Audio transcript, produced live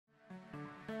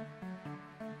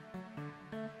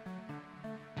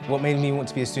What made me want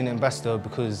to be a student ambassador,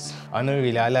 because I know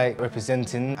really I like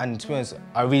representing, and to be honest,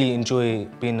 I really enjoy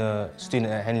being a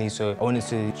student at Henley, so I wanted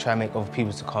to try and make other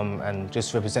people to come and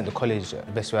just represent the college the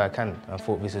best way I can. I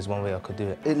thought this is one way I could do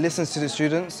it. It listens to the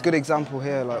students. Good example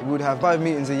here, like we would have 5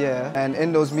 meetings a year, and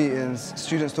in those meetings,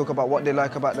 students talk about what they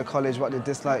like about the college, what they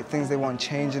dislike, things they want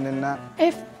changing in that.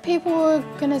 If people were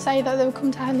going to say that they would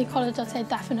come to Henley College, I'd say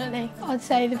definitely. I'd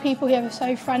say the people here are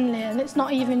so friendly, and it's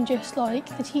not even just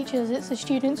like the teachers, it's the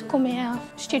students who come here.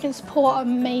 Student support are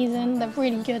amazing, they're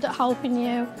really good at helping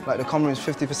you. Like the common room is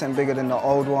 50% bigger than the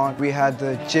old one. We had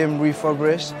the gym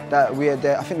refurbished, that we had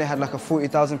there. I think they had like a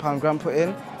 £40,000 grant put in,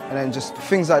 and then just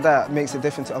things like that makes it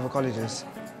different to other colleges.